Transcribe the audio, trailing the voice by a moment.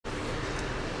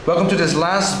Welcome to this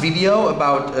last video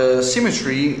about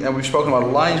symmetry, and we've spoken about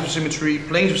lines of symmetry,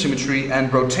 planes of symmetry and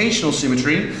rotational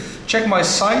symmetry. Check my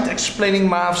site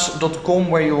ExplainingMaths.com,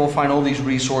 where you will find all these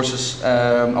resources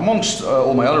amongst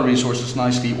all my other resources,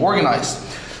 nicely organized.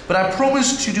 But I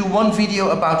promised to do one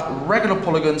video about regular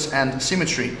polygons and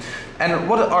symmetry. And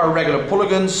what are regular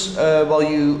polygons? Well,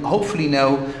 you hopefully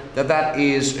know that that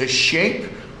is a shape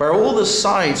where all the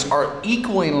sides are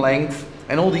equal in length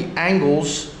and all the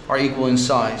angles are equal in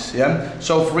size. Yeah.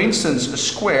 So for instance, a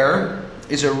square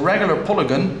is a regular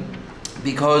polygon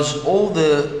because all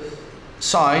the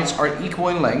sides are equal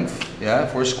in length, yeah,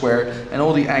 for a square, and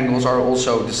all the angles are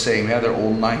also the same. Yeah, they're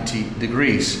all 90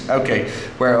 degrees. Okay.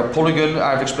 Where a polygon,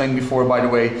 I've explained before, by the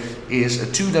way, is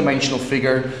a two-dimensional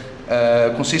figure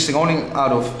consisting only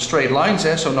out of straight lines,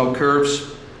 so no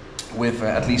curves, with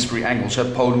at least three angles.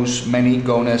 Polus, many,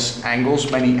 gones, angles,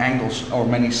 many angles, or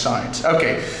many sides.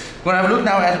 Okay. We're going to have a look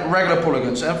now at regular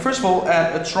polygons. And first of all,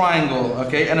 at a triangle.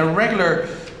 Okay, and a regular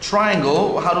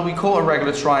triangle, how do we call a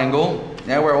regular triangle?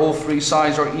 Yeah, where all three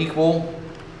sides are equal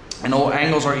and all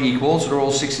angles are equal, so they're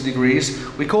all 60 degrees.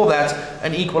 We call that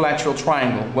an equilateral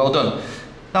triangle. Well done.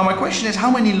 Now my question is, how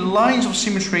many lines of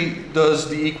symmetry does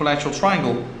the equilateral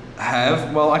triangle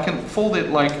have? Well, I can fold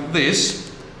it like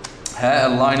this, a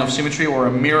line of symmetry, or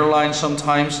a mirror line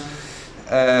sometimes.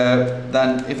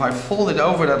 Then if I fold it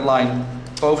over that line,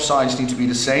 both sides need to be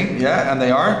the same, yeah, and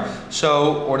they are.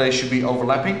 So, or they should be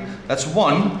overlapping. That's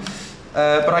one.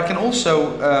 But I can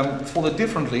also fold it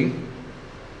differently.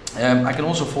 I can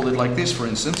also fold it like this, for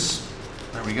instance.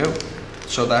 There we go.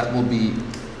 So that will be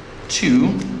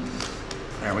 2.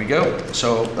 There we go.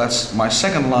 So that's my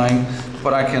second line.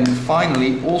 But I can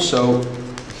finally also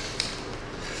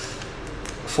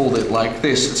fold it like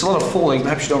this. It's a lot of folding,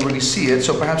 perhaps you don't really see it,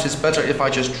 so perhaps it's better if I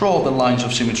just draw the lines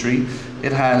of symmetry.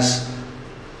 It has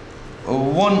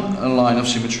one line of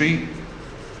symmetry,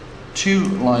 2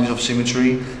 lines of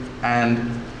symmetry,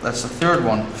 and that's the third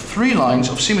one, 3 lines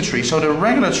of symmetry. So the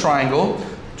regular triangle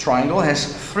has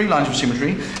 3 lines of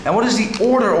symmetry. And what is the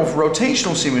order of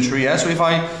rotational symmetry? Yeah? So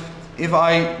if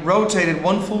I rotate it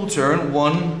one full turn,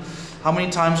 1, how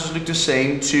many times does it look the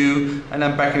same? 2, and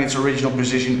then back in its original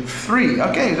position, 3.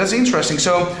 Okay, that's interesting.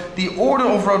 So the order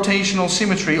of rotational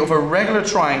symmetry of a regular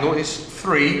triangle is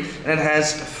 3, and it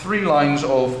has 3 lines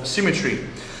of symmetry.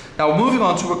 Now moving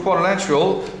on to a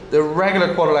quadrilateral, the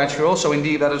regular quadrilateral, so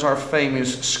indeed that is our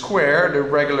famous square, the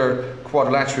regular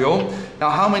quadrilateral.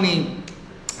 Now how many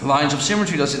lines of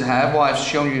symmetry does it have? Well, I've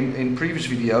shown you in previous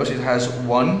videos. It has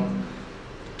 1,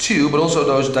 2, but also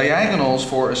those diagonals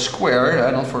for a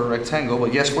square, not for a rectangle,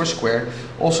 but yes, for a square.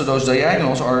 Also those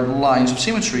diagonals are lines of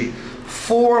symmetry.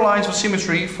 4 lines of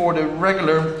symmetry for the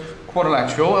regular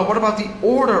quadrilateral. And what about the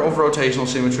order of rotational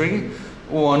symmetry?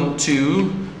 1,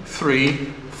 2, 3,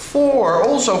 4.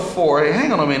 Also 4. Hey,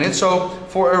 hang on a minute. So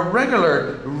for a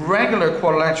regular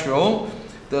quadrilateral,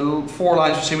 the 4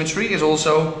 lines of symmetry is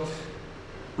also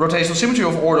rotational symmetry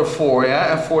of order 4.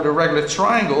 Yeah, and for the regular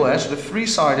triangle, so the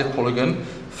 3-sided polygon,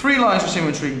 3 lines of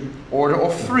symmetry, order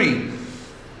of 3.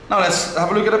 Now let's have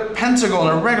a look at a pentagon,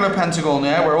 a regular pentagon,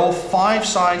 yeah, where all 5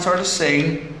 sides are the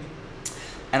same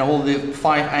and all the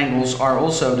 5 angles are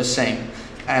also the same.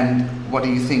 And what do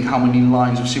you think? How many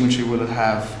lines of symmetry will it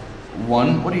have?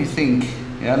 1. What do you think?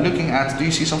 Yeah, looking at, do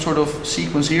you see some sort of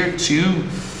sequence here? 2,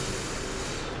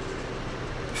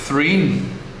 3,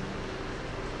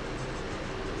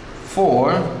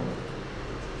 4,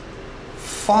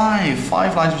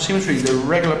 5 lines of symmetry. The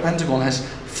regular pentagon has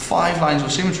 5 lines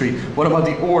of symmetry. What about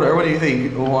the order? What do you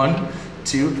think? 1,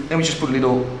 2. Let me just put a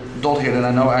little dot here that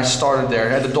I know I started there.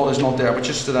 Yeah, the dot is not there, but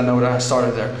just that I know that I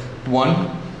started there. 1,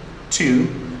 2,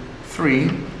 3,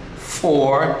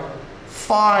 4,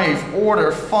 5.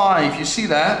 Order 5. You see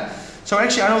that? So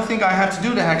actually, I don't think I have to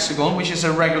do the hexagon, which is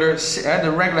a regular,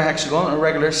 the regular hexagon, a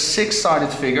regular 6-sided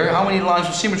figure. How many lines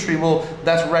of symmetry will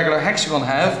that regular hexagon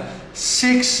have?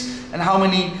 6. And how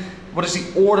many, what is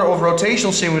the order of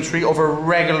rotational symmetry of a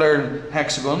regular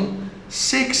hexagon?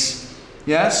 6.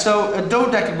 Yeah, so a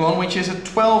dodecagon, which is a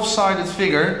 12-sided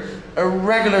figure, a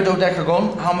regular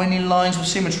dodecagon, how many lines of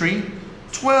symmetry?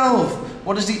 12.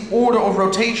 What is the order of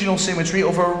rotational symmetry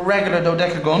of a regular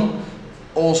dodecagon?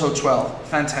 Also 12.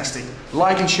 Fantastic.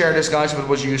 Like and share this, guys, if it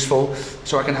was useful,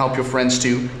 so I can help your friends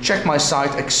too. Check my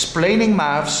site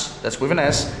ExplainingMaths, that's with an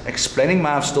S,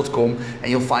 ExplainingMaths.com, and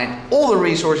you'll find all the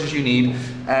resources you need.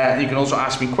 You can also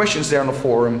ask me questions there on the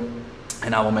forum,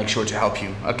 and I will make sure to help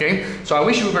you. Okay? So I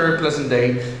wish you a very pleasant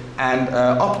day, and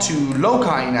up to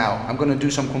loci now. I'm going to do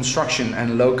some construction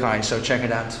and loci, so check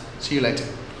it out. See you later.